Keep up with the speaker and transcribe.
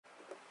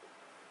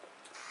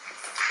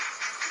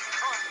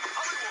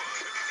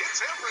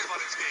It's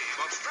everybody's game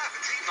of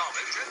strategy,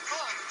 knowledge, and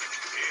fun.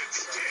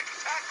 It's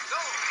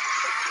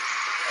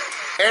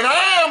Tic-Tac-Dough. And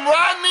I am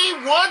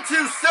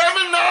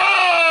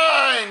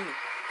Rodney1279.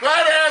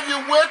 Glad to have you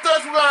with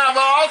us. We're going to have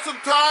an awesome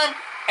time.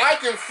 I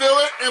can feel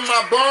it in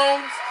my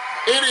bones.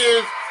 It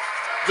is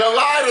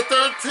July the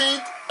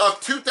 13th of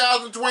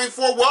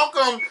 2024.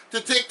 Welcome to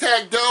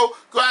Tic-Tac-Dough.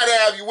 Glad to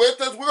have you with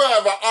us. We're going to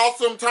have an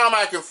awesome time.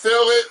 I can feel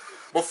it.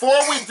 Before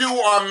we do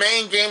our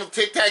main game of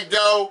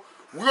Tic-Tac-Dough,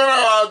 we're going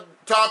to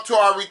talk to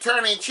our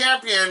returning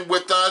champion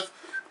with us.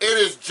 It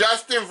is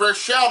Justin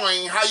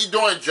Verschelling. How you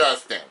doing,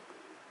 Justin?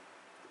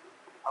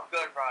 I'm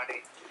good,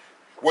 Ronnie.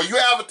 Well, you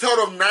have a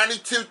total of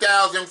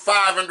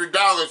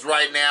 $92,500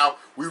 right now.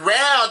 We ran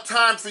out of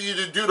time for you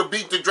to do the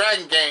Beat the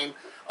Dragon game.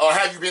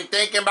 Have you been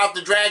thinking about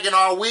the dragon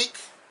all week?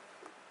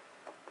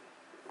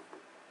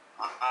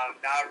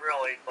 Not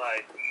really,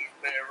 but he's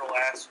been a real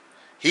ass.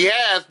 He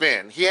has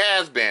been. He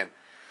has been.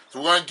 So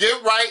we're going to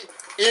get right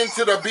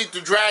into the Beat the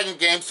Dragon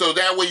game so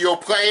that way you'll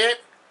play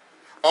it.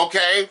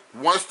 Okay,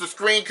 once the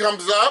screen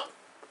comes up.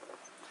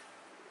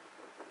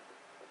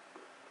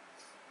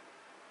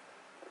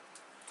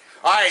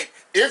 Alright,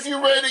 if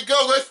you're ready to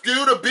go, let's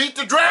do the Beat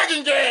the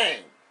Dragon game.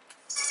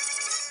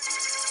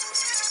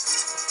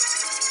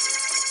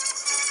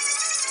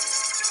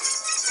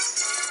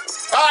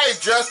 Alright,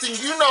 Justin,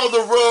 you know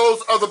the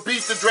rules of the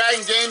Beat the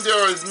Dragon game.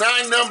 There is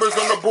 9 numbers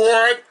on the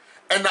board,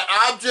 and the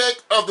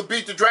object of the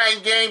Beat the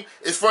Dragon game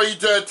is for you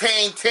to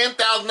attain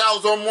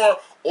 $10,000 or more,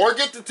 or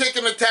get the tick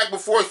and attack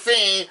before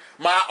seeing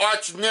my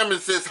arch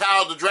nemesis,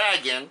 Hal the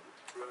Dragon.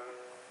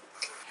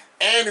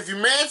 And if you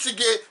manage to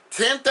get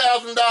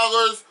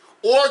 $10,000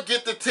 or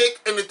get the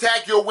tick and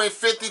attack, you'll win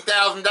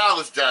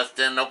 $50,000,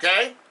 Justin,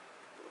 okay?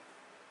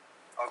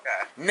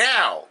 Okay.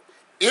 Now,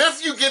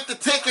 if you get the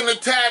tick and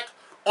attack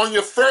on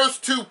your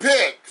first 2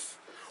 picks,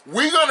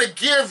 we're going to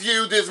give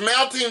you this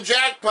mounting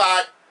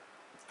jackpot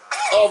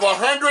of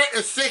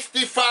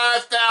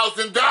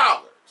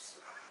 $165,000.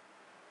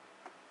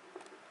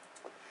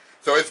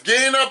 So it's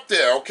getting up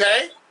there,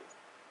 okay?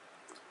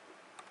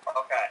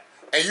 Okay.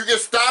 And you can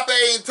stop at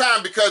any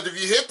time, because if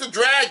you hit the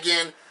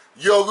dragon,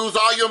 you'll lose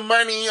all your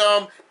money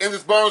in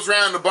this bonus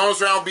round. The bonus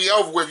round will be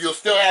over with. You'll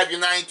still have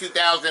your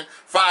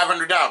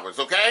 $92,500,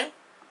 okay?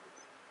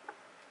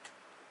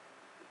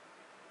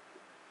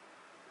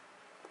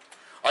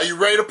 Are you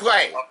ready to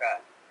play? Okay.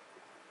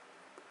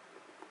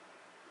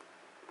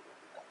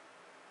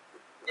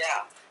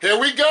 Yeah. Here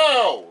we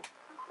go.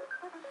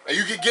 And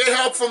you can get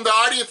help from the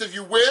audience if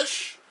you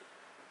wish.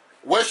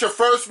 What's your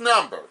first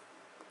number?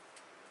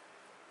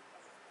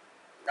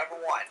 Number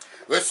 1.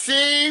 Let's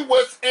see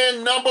what's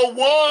in number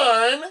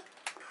 1.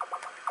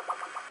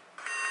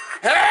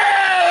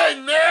 Hey,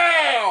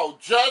 now,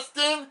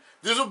 Justin,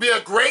 this will be a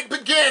great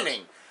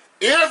beginning.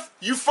 If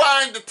you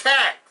find the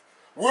tack,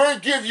 we're going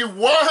to give you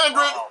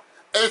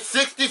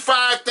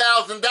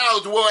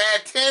 $165,000. We'll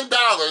add $10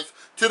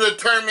 to the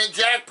tournament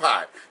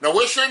jackpot. Now,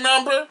 what's your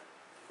number?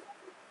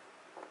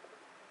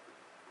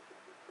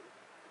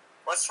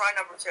 Let's try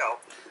number 2.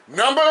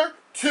 Number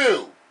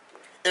 2.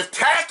 If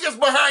tack is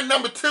behind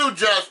number 2,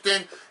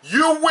 Justin,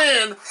 you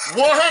win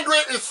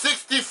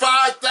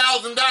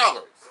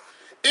 $165,000.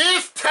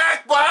 Is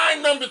tack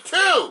behind number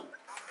 2?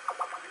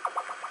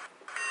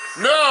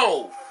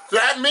 No. So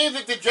that means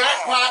that the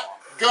jackpot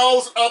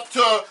goes up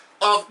to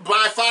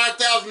by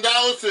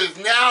 $5,000. So it's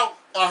now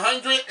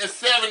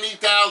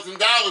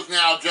 $170,000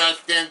 now,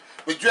 Justin.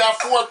 But you have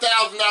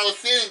 $4,000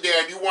 sitting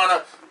there. Do you want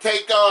to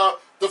take the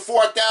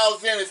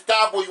 $4,000 and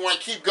stop, or you want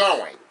to keep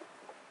going?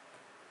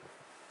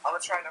 I'm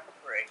going to try number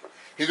 3.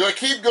 He's going to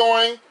keep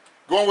going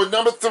with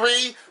number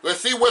 3.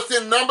 Let's see what's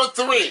in number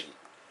 3.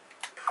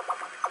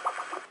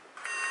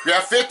 You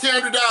have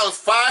 $1,500,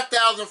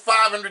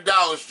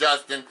 $5,500,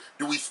 Justin.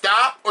 Do we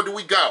stop or do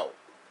we go?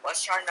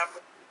 Let's try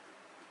number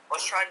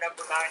 9,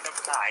 number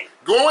 9.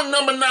 Go with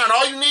number 9.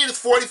 All you need is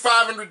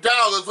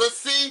 $4,500. Let's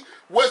see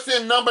what's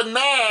in number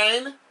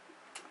 9.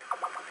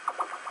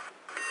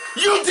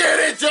 You did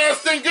it,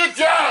 Justin. Good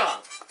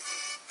job.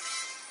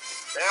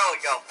 There we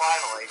go,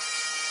 finally.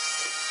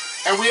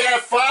 And we add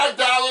 $5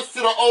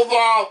 to the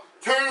overall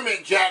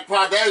tournament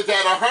jackpot. That is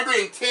at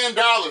 $110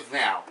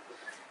 now.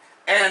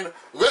 And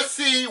let's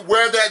see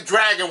where that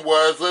dragon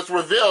was. Let's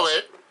reveal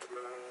it.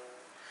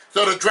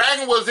 So the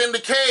dragon was in the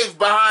cave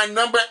behind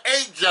number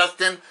 8,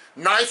 Justin.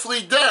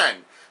 Nicely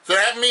done. So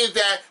that means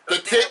that the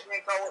Good thing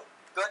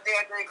I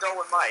didn't go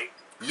with Mike.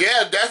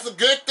 Yeah, that's a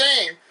good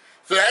thing.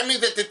 So that means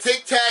that the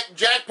Tic-Tac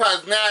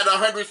jackpot is now at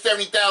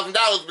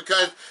 $170,000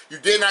 because you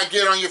did not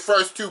get on your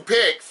first 2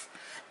 picks.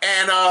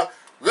 And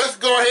let's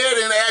go ahead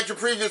and add your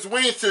previous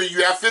winnings to you.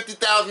 You have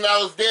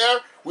 $50,000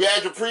 there. We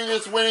add your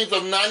previous winnings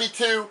of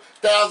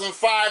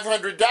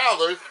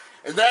 $92,500.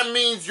 And that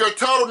means your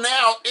total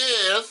now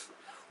is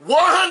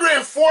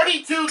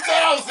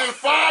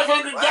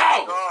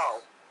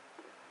 $142,500.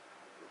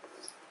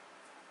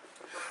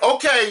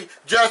 Okay,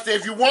 Justin,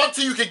 if you want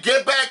to, you can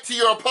get back to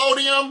your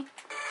podium.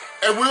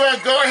 And we're going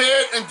to go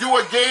ahead and do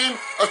a game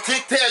of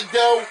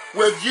Tic-Tac-Dough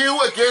with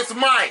you against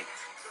Mike.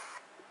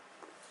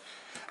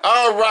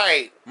 All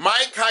right,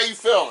 Mike, how you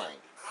feeling?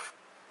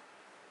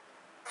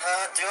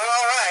 Doing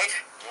alright.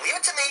 Leave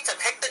it to me to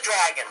pick the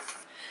dragon.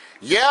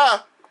 Yeah.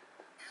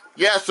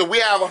 Yeah, so we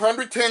have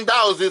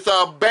 $110. This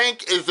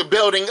bank is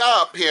building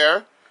up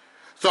here.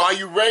 So are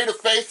you ready to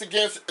face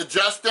against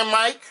Justin,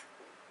 Mike?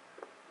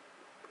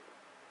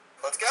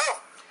 Let's go.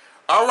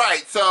 All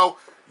right, so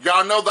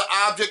y'all know the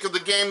object of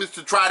the game is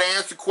to try to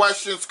answer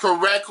questions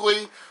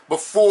correctly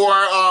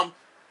before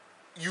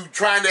you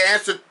trying to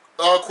answer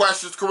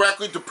questions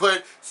correctly to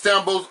put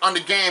symbols on the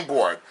game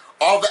board.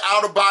 All the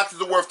outer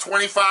boxes are worth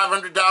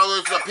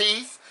 $2,500 a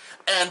piece,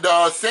 and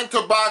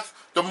center box,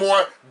 the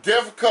more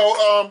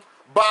difficult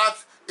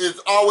box,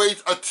 is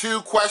always a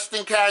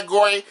 2-question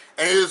category,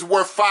 and it is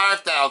worth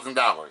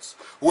 $5,000.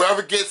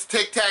 Whoever gets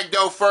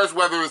Tic-Tac-Dough first,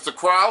 whether it's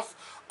across,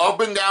 up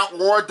and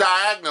down, or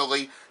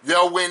diagonally,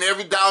 they'll win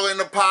every dollar in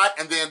the pot,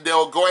 and then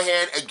they'll go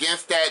ahead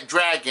against that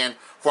dragon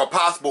for a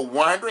possible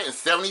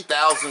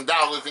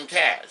 $170,000 in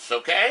cash,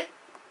 okay?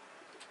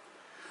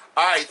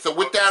 Alright, so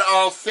with that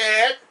all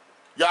said,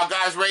 y'all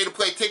guys ready to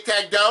play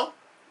Tic-Tac-Dough?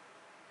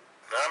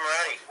 I'm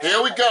ready.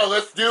 Here we go,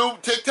 let's do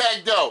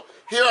Tic-Tac-Dough.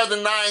 Here are the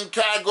 9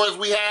 categories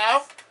we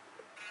have.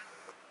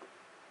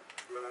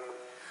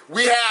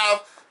 We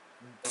have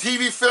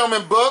TV, film,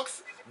 and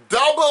books.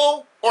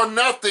 Double or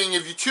nothing.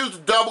 If you choose the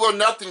double or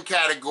nothing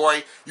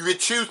category, you can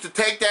choose to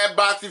take that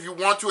box if you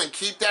want to and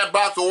keep that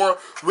box, or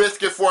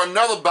risk it for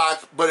another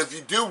box. But if you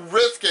do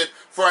risk it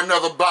for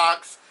another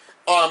box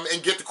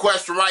and get the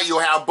question right, you'll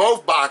have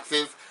both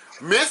boxes.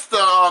 Miss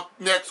the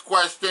next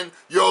question,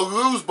 you'll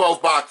lose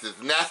both boxes,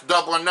 and that's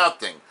double or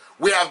nothing.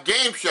 We have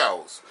game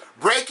shows,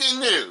 breaking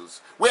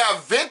news. We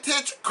have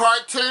vintage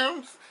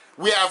cartoons.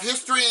 We have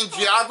history and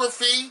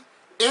geography,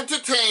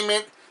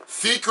 entertainment,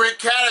 secret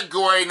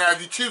category. Now,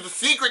 if you choose the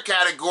secret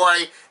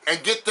category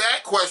and get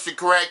that question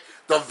correct,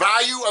 the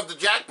value of the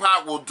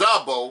jackpot will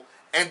double.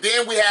 And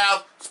then we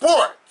have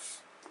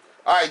sports.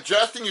 All right,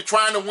 Justin, you're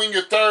trying to win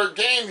your 3rd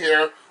game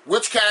here.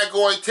 Which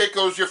category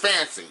tickles your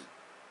fancy?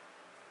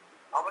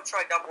 I'm gonna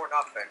try double or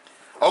nothing.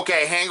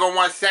 Okay, hang on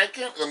 1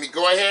 second. Let me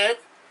go ahead.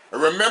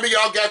 And remember,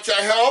 y'all got your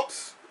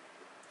helps.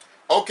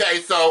 Okay,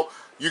 so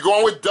you're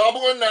going with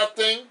double or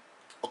nothing.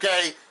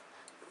 Okay,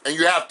 and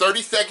you have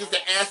 30 seconds to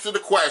answer the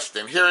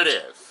question. Here it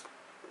is.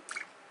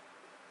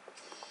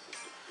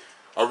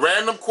 A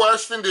random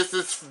question. This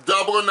is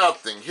double or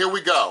nothing. Here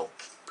we go.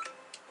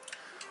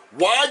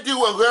 Why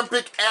do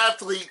Olympic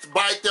athletes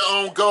bite their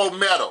own gold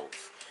medals?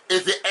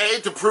 Is it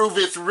A, to prove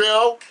it's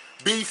real,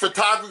 B,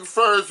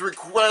 photographers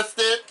request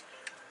it,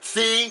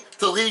 C,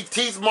 to leave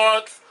teeth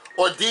marks,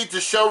 or D,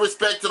 to show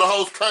respect to the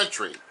host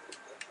country?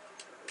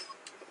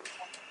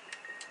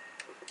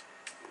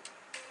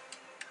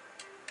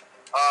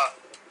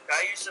 Can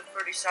I use the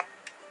 30 seconds?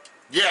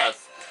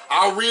 Yes.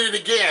 I'll read it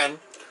again.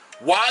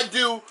 Why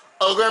do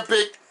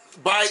Olympic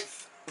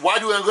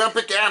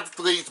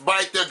athletes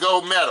bite their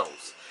gold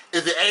medals?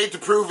 Is it A, to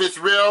prove it's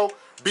real,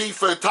 B,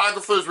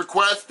 photographers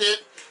request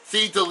it,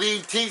 C, to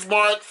leave teeth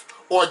marks,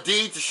 or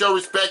D, to show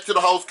respect to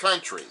the host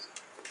country?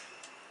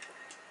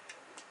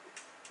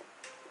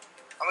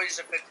 I'm gonna use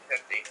a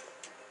 50-50.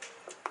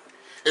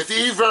 It's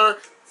either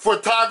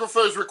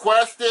photographers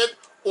request it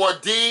or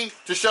D,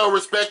 to show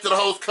respect to the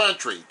host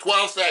country.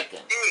 12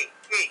 seconds.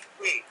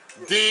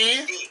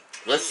 D?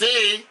 Let's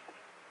see.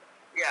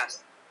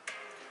 Yes.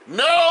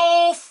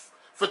 No!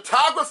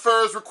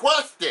 Photographers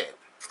requested.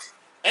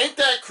 Ain't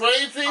that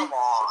crazy? Come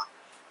on.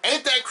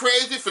 Ain't that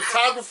crazy?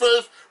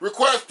 Photographers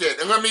requested.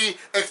 And let me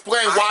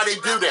explain why they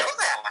do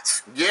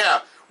that.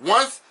 Yeah.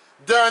 Once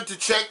done to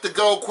check the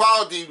gold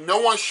quality, no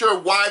one's sure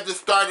why this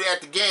started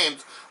at the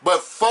games,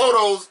 but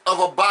photos of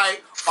a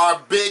bite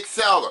are big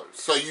sellers.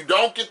 So you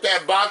don't get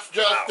that box,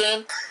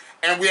 Justin.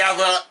 And we have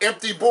an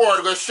empty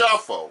board. Let's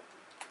shuffle.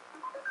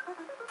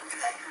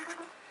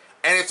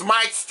 And it's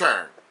Mike's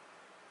turn.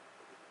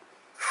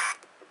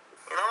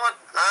 You know what?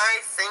 I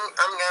think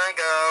I'm gonna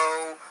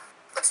go...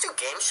 Let's do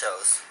game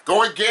shows.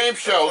 Going game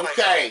shows.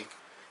 Okay.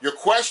 Your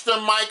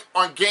question, Mike,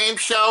 on game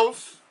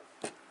shows?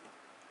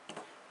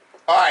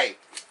 Alright.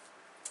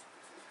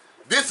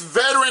 This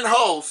veteran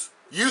host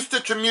used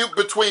to commute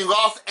between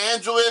Los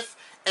Angeles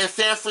and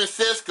San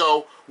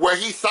Francisco, where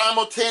he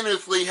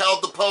simultaneously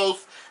held the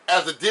post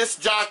as a disc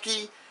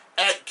jockey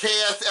at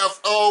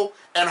KSFO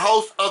and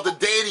host of the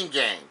dating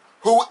game.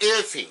 Who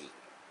is he?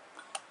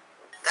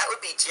 That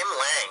would be Jim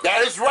Lang.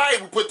 That is right.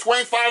 We put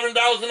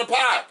 $2,500 in the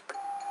pot.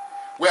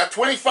 We have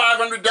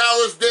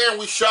 $2,500 there, and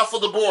we shuffle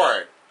the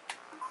board.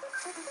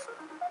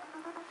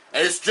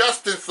 And it's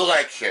Justin's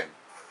selection.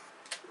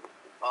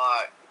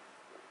 Alright.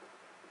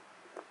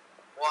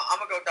 Well, I'm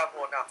gonna go double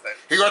or nothing.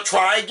 He's going to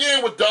try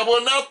again with double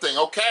or nothing.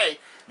 Okay.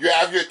 You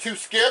have your 2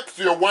 skips,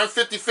 your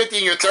 150-50,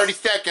 and your 30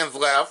 seconds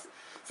left.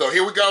 So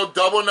here we go,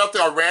 double or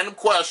nothing, a random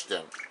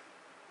question.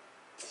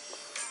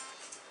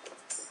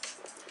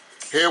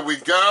 Here we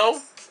go.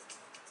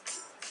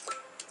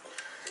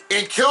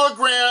 In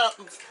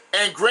kilograms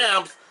and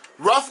grams,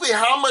 roughly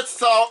how much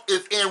salt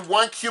is in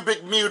 1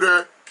 cubic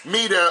meter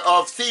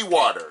of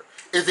seawater?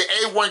 Is it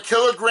A, 1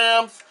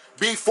 kilograms,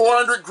 B,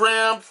 400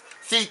 grams,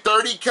 C,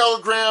 30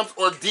 kilograms,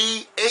 or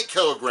D, 8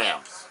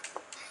 kilograms?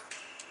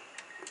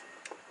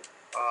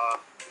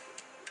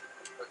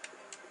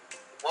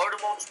 What are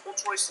the multiple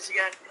choices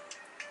again?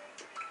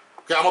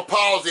 Okay, I'm going to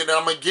pause it and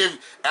I'm going to give,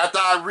 after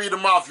I read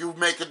them off, you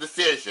make a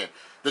decision.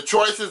 The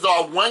choices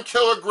are 1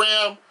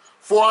 kilogram,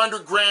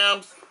 400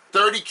 grams,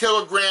 30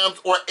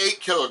 kilograms, or 8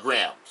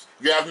 kilograms.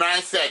 You have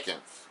 9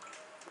 seconds.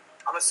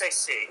 I'm gonna say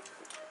C.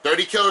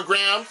 30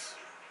 kilograms?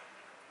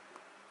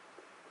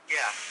 Yeah.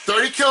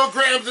 30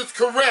 kilograms is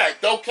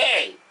correct.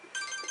 Okay.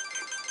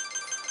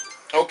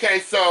 Okay,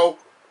 so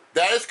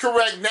that is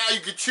correct. Now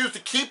you can choose to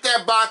keep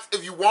that box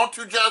if you want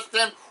to,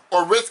 Justin,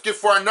 or risk it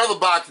for another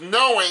box,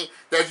 knowing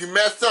that if you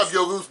mess up,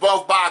 you'll lose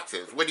both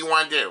boxes. What do you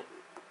want to do?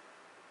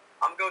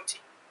 I'm going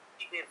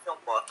TV and film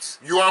books.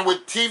 You on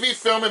with TV,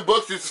 film, and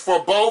books. This is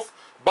for both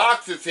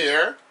boxes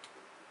here.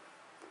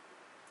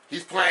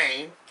 He's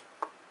playing.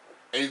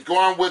 And he's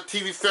going with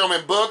TV, film,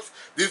 and books.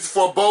 This is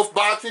for both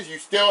boxes. You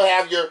still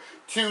have your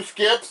 2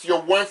 skips,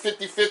 your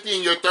 150-50,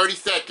 and your 30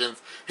 seconds.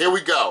 Here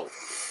we go.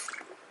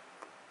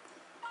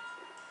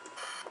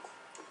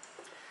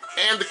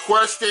 And the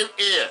question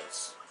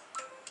is,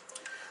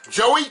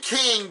 Joey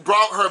King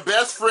brought her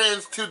best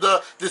friends to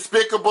the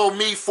Despicable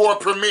Me 4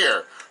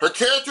 premiere. Her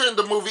character in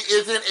the movie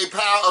isn't a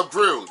pile of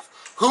grooves.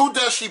 Who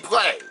does she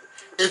play?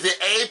 Is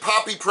it A,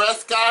 Poppy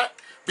Prescott,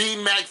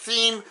 B,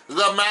 Maxine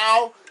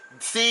Lamau,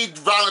 C,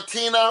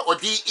 Valentina, or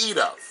D,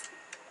 Edith?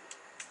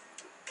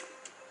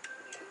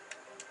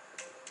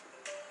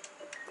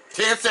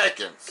 10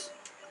 seconds.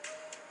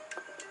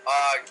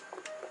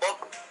 Well,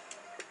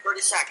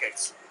 30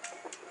 seconds.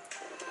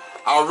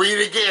 I'll read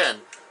it again.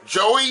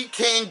 Joey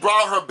King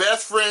brought her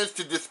best friends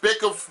to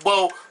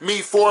Despicable Me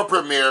 4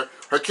 premiere.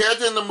 Her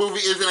character in the movie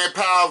isn't a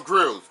pile of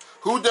grooves.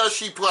 Who does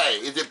she play?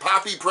 Is it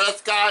Poppy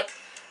Prescott,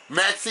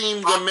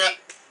 Maxine Lamau?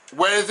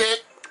 What is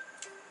it?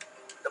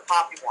 The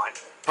Poppy one.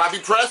 Poppy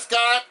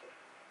Prescott?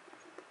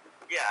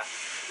 Yeah.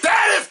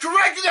 That is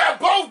correct. You got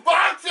both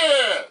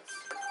boxes.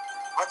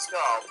 Let's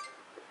go.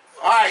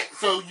 Alright,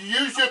 so you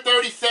use your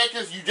 30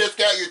 seconds. You just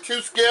got your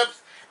 2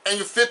 skips and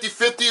your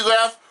 50-50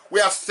 left. We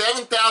have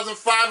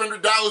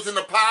 $7,500 in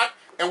the pot,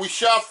 and we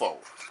shuffle.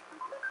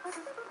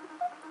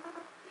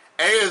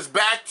 And it is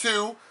back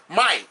to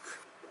Mike.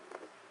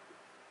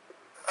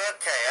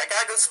 Okay, I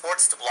gotta go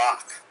sports to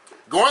block.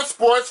 Going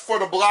sports for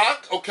the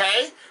block,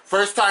 okay?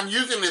 First time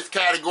using this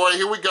category.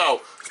 Here we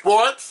go.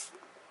 Sports.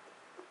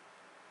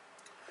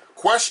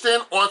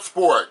 Question on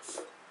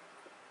sports.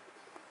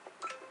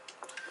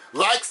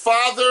 Like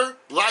father,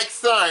 like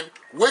son,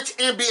 which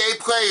NBA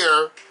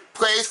player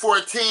plays for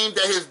a team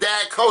that his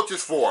dad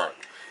coaches for?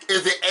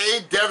 Is it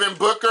A, Devin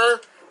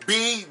Booker,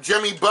 B,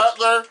 Jimmy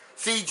Butler,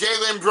 C,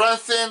 Jalen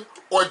Brunson,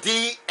 or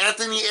D,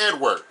 Anthony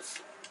Edwards?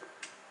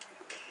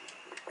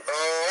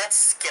 Let's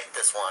skip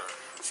this one.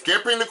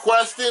 Skipping the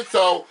question,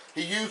 so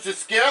he used a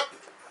skip.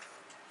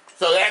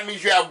 So that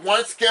means you have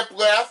 1 skip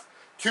left,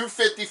 2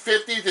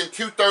 50-50s, and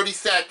 2 30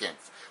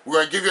 seconds. We're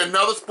going to give you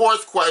another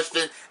sports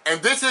question,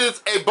 and this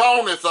is a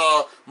bonus,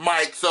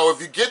 Mike. So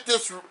if you get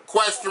this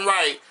question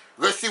right,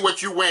 let's see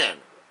what you win.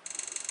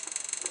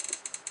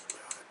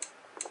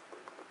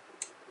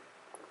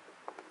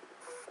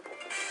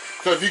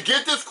 So if you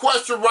get this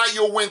question right,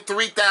 you'll win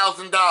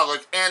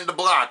 $3,000 and the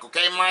block.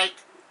 Okay, Mike?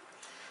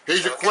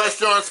 Here's your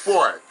question on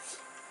sports.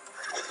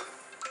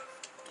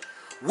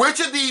 Which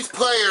of these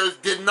players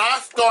did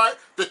not start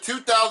the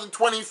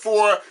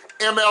 2024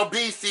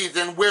 MLB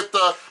season with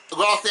the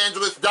Los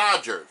Angeles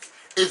Dodgers?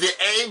 Is it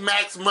A,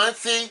 Max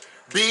Muncy,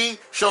 B,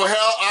 Shohei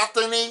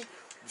Ohtani,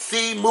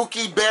 C,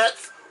 Mookie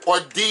Betts, or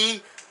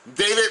D,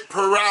 David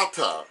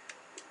Peralta?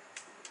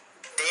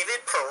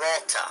 David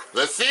Peralta.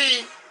 Let's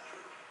see.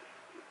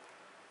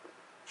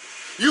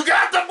 You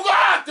got the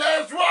block,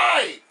 that's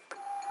right.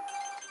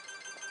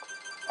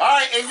 All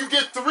right, and you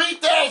get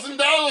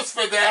 $3,000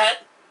 for that.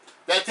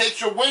 That takes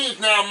your winnings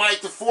now,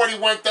 Mike, to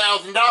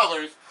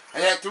 $41,000.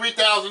 And that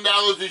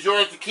 $3,000 is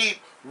yours to keep,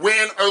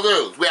 win or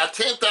lose. We have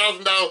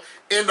 $10,000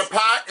 in the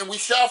pot, and we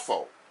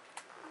shuffle.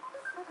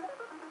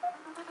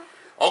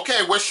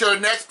 Okay, what's your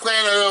next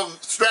plan of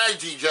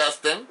strategy,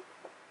 Justin?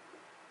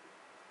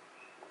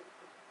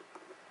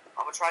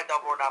 I'm gonna try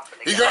double or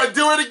nothing again. You gotta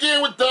do it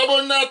again with double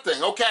or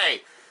nothing.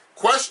 Okay,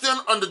 question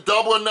on the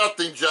double or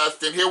nothing,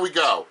 Justin. Here we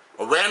go.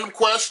 A random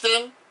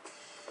question.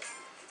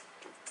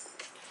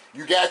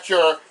 You got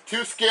your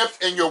 2 skips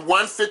and your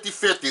 1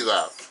 50-50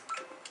 left.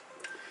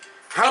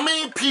 How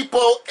many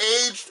people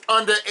aged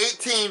under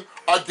 18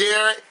 are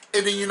there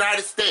in the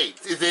United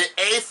States? Is it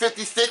A,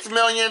 56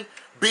 million,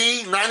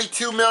 B,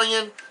 92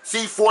 million,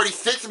 C,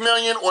 46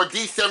 million, or D,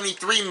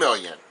 73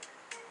 million?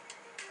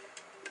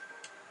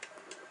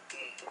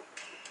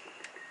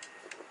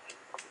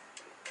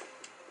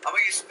 I'm gonna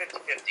use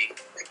 50-50.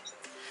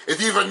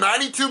 It's either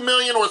 92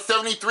 million or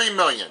 73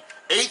 million.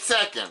 8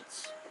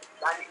 seconds.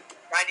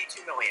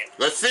 92 million.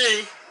 Let's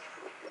see.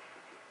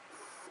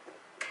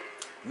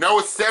 No,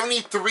 it's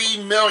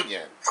 73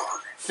 million.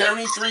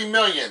 73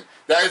 million.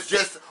 That is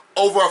just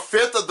over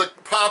 1/5 of the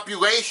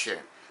population.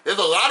 There's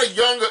a lot of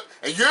younger,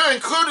 and you're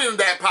included in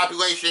that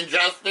population,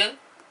 Justin.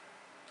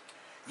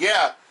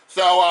 Yeah.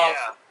 So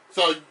Yeah.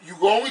 so you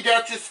only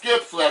got your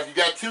skips left. You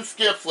got 2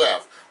 skips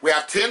left. We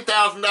have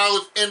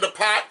 $10,000 in the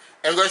pot,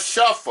 and let's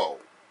shuffle.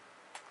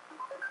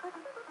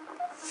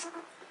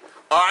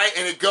 All right,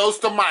 and it goes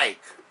to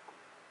Mike.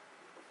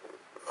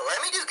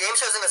 Let me do game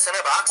shows in the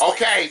center box, please.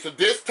 Okay, so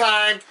this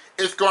time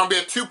it's going to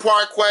be a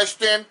 2-part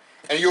question,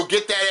 and you'll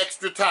get that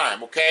extra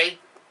time, okay?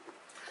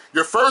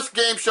 Your first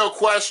game show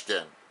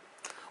question.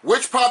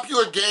 Which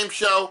popular game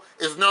show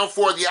is known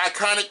for the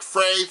iconic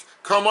phrase,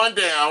 "come on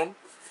down"?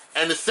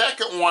 And the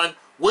second one,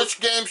 which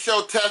game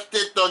show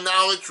tested the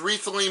knowledge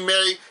recently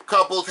married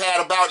couples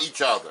had about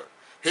each other?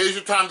 Here's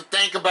your time to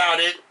think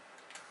about it.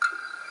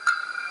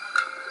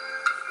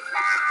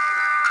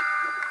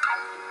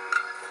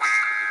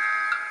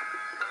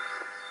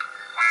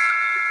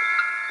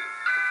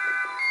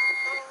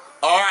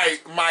 All right,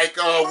 Mike,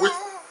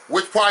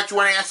 which part you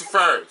want to answer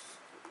first?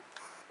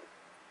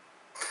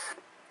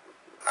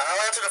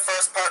 I'll answer the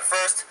first part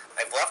first.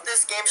 I've loved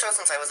this game show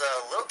since I was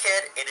a little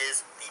kid. It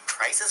is The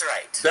Price is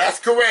Right. That's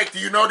correct. Do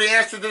you know the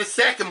answer to the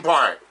second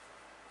part?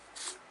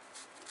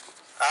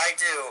 I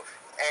do,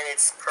 and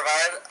it's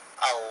provided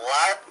a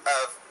lot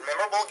of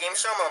memorable game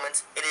show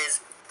moments. It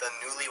is the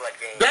Newlywed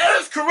Game. That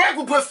is correct.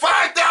 We put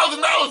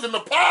 $5,000 in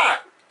the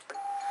pot.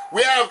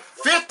 We have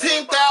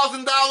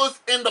 $15,000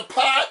 in the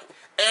pot,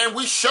 and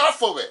we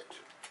shuffle it.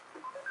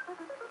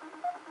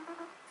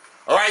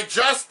 All right,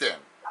 Justin.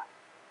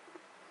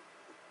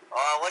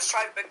 Let's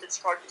try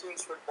vintage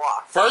cartoons for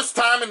block. First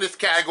time in this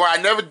category. I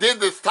never did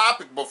this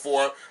topic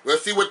before.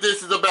 Let's see what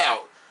this is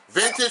about.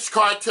 Vintage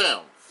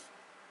cartoons.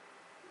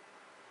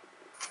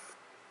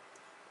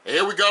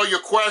 Here we go, your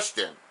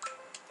question.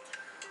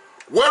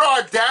 What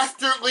are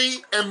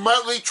Dastardly and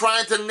Muttley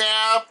trying to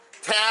nab,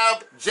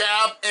 tab,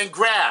 jab, and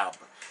grab?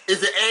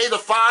 Is it A, the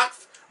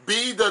fox,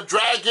 B, the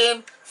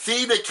dragon,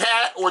 C, the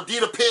cat, or D,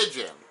 the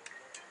pigeon?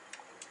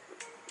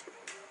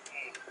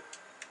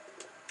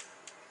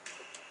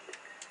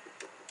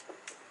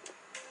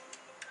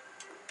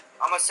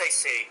 I'm gonna say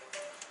C.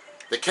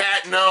 The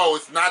cat, no,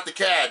 it's not the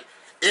cat.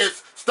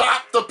 It's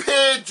stop the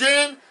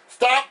pigeon,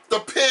 stop the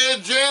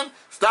pigeon,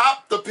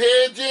 stop the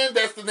pigeon.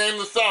 That's the name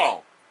of the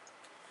song.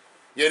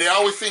 Yeah, they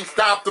always sing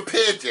stop the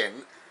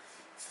pigeon.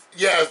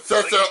 Yeah,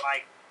 such a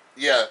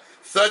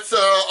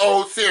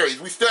old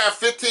series. We still have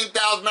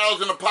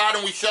 $15,000 in the pot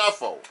and we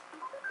shuffle.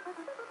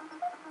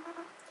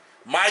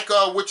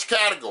 Micah, which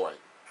category?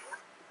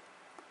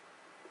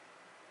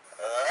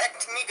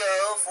 Let me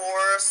go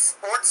for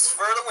sports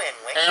for the win.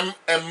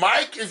 And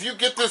Mike, if you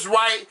get this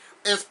right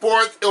in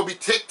sports, it'll be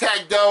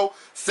Tic-Tac-Dough,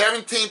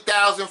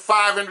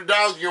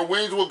 $17,500. Your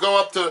wins will go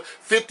up to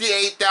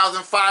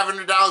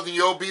 $58,500 and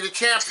you'll be the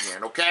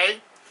champion,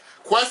 okay?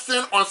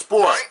 Question on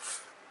sports.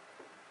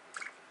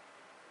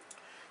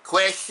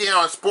 Question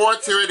on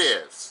sports, here it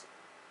is.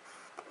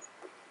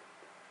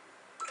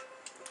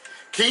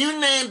 Can you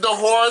name the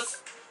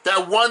horse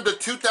that won the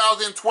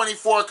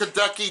 2024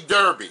 Kentucky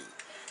Derby?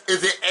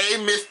 Is it A,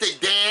 Mystic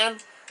Dan,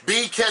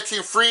 B,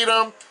 Catching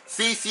Freedom,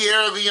 C,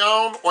 Sierra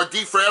Leone, or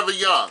D, Forever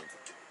Young?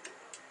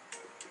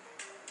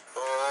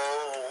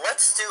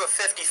 Let's do a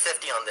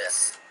 50-50 on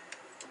this.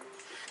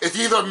 It's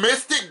either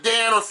Mystic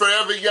Dan or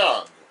Forever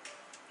Young.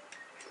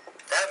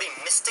 That would be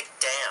Mystic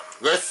Dam.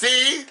 Let's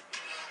see.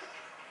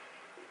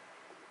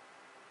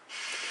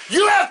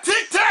 You have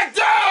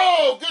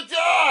Tic-Tac-Dough! Good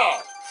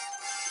job!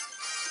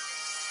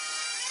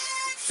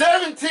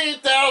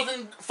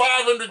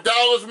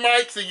 $17,500,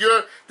 Mike, so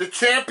you're the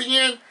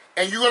champion,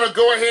 and you're going to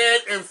go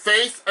ahead and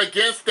face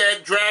against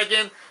that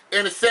dragon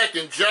in a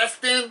second.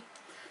 Justin,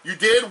 you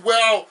did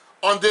well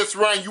on this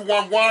run. You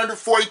won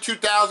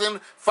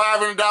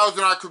 $142,500,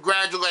 and our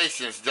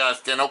congratulations,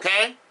 Justin,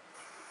 okay?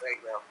 There you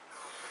go.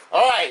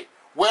 All right.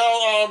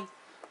 Well,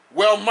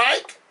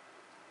 Mike,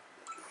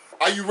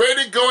 are you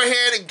ready to go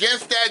ahead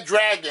against that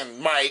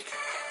dragon, Mike?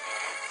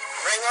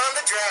 Bring on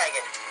the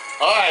dragon.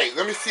 All right,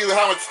 let me see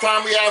how much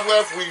time we have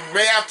left. We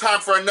may have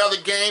time for another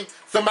game.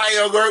 Somebody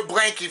alert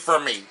Blanky for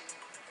me.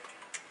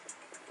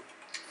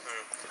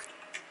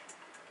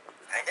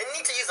 I didn't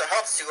need to use the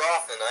helps too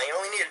often. I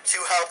only needed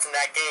 2 helps in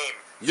that game.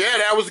 Yeah,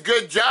 that was a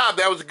good job.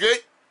 That was a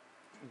good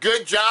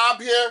job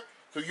here.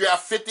 So you have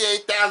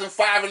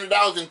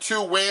 $58,500 and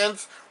 2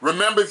 wins.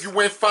 Remember, if you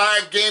win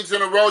 5 games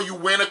in a row, you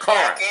win a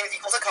car. 5 games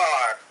equals a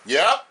car.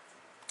 Yep.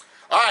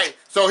 All right,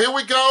 so here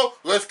we go.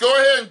 Let's go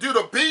ahead and do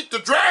the Beat the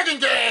Dragon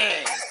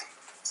game.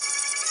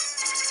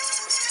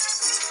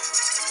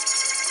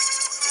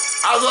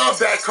 I love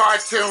that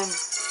cartoon.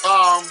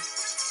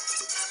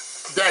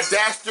 That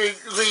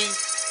Dastardly,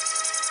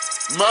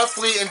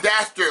 Muffly, and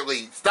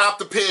Dastardly. Stop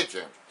the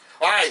pigeon.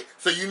 All right,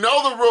 so you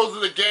know the rules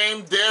of the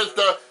game. There's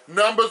the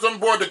numbers on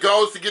board, the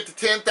goals to get to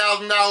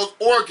 $10,000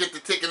 or get the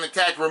Tick and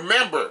Attack.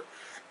 Remember,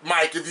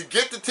 Mike, if you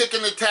get the Tick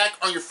and Attack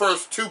on your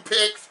first 2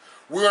 picks,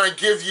 we're going to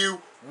give you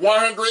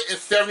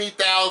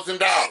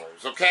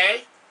 $170,000,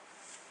 okay?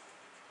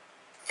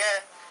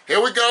 Yeah. Here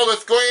we go.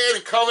 Let's go ahead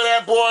and cover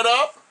that board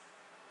up.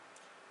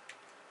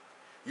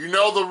 You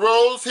know the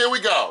rules. Here we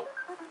go.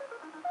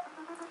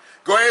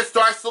 Go ahead and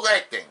start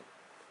selecting.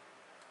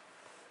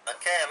 Let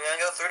Okay, I'm gonna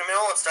go through the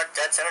middle and start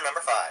dead center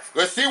number 5.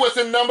 Let's see what's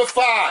in number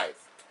 5.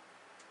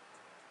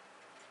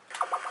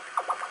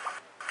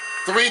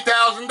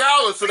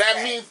 $3,000. So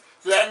that means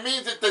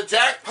that the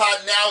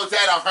jackpot now is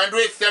at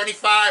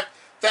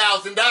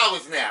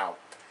 $175,000 now.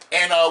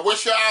 And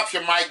what's your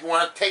option, Mike? You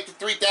want to take the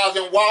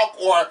 3,000 and walk,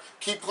 or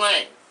keep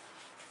playing?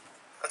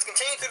 Let's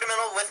continue through the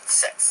middle with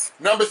 6.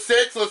 Number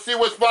 6. Let's see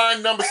what's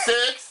behind number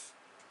 6.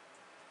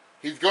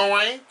 He's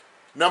going.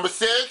 Number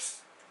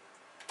 6.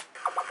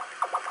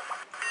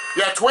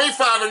 You got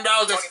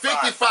 $2,500. That's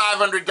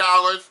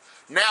 $5,500.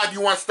 Now, do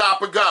you want to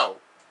stop or go?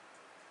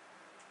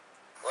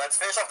 Let's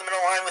finish off the middle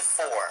line with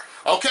 4.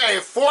 Okay,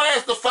 if 4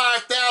 has the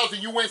 5,000,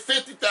 you win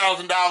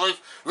 $50,000.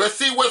 Let's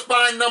see what's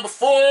behind number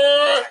 4. No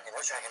dragon.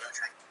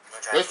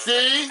 Let's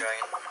see. No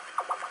dragon.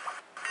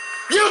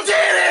 You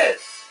did it!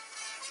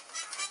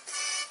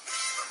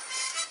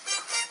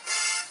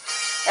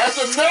 That's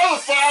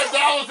another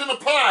 $5 in the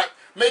pot,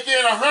 making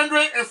it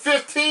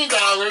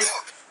 $115.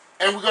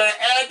 And we're going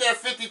to add that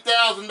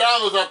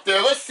 $50,000 up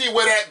there. Let's see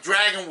where that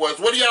dragon was.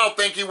 What do y'all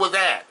think he was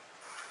at?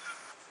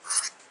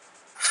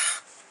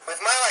 With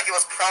my luck, it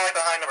was probably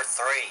behind number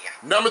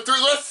 3. Number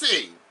 3, let's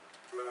see.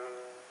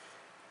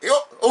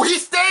 Oh, he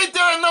stayed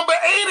there at number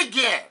 8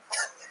 again.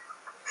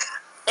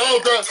 Oh,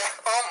 my.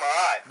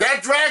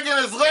 that dragon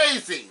is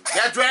lazy.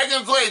 That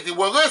dragon's lazy.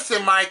 Well,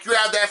 listen, Mike, you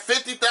have that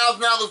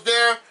 $50,000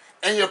 there,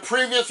 and your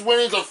previous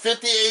winnings of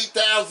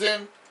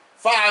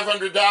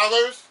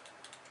 $58,500.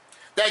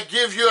 That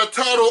gives you a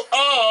total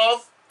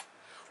of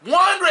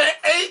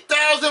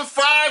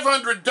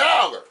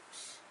 $108,500.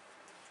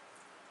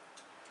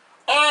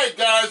 Alright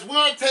guys, we're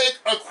going to take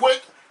a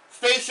quick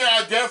station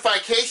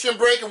identification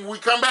break, and when we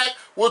come back,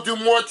 we'll do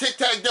more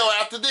Tic-Tac-Dough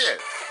after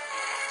this.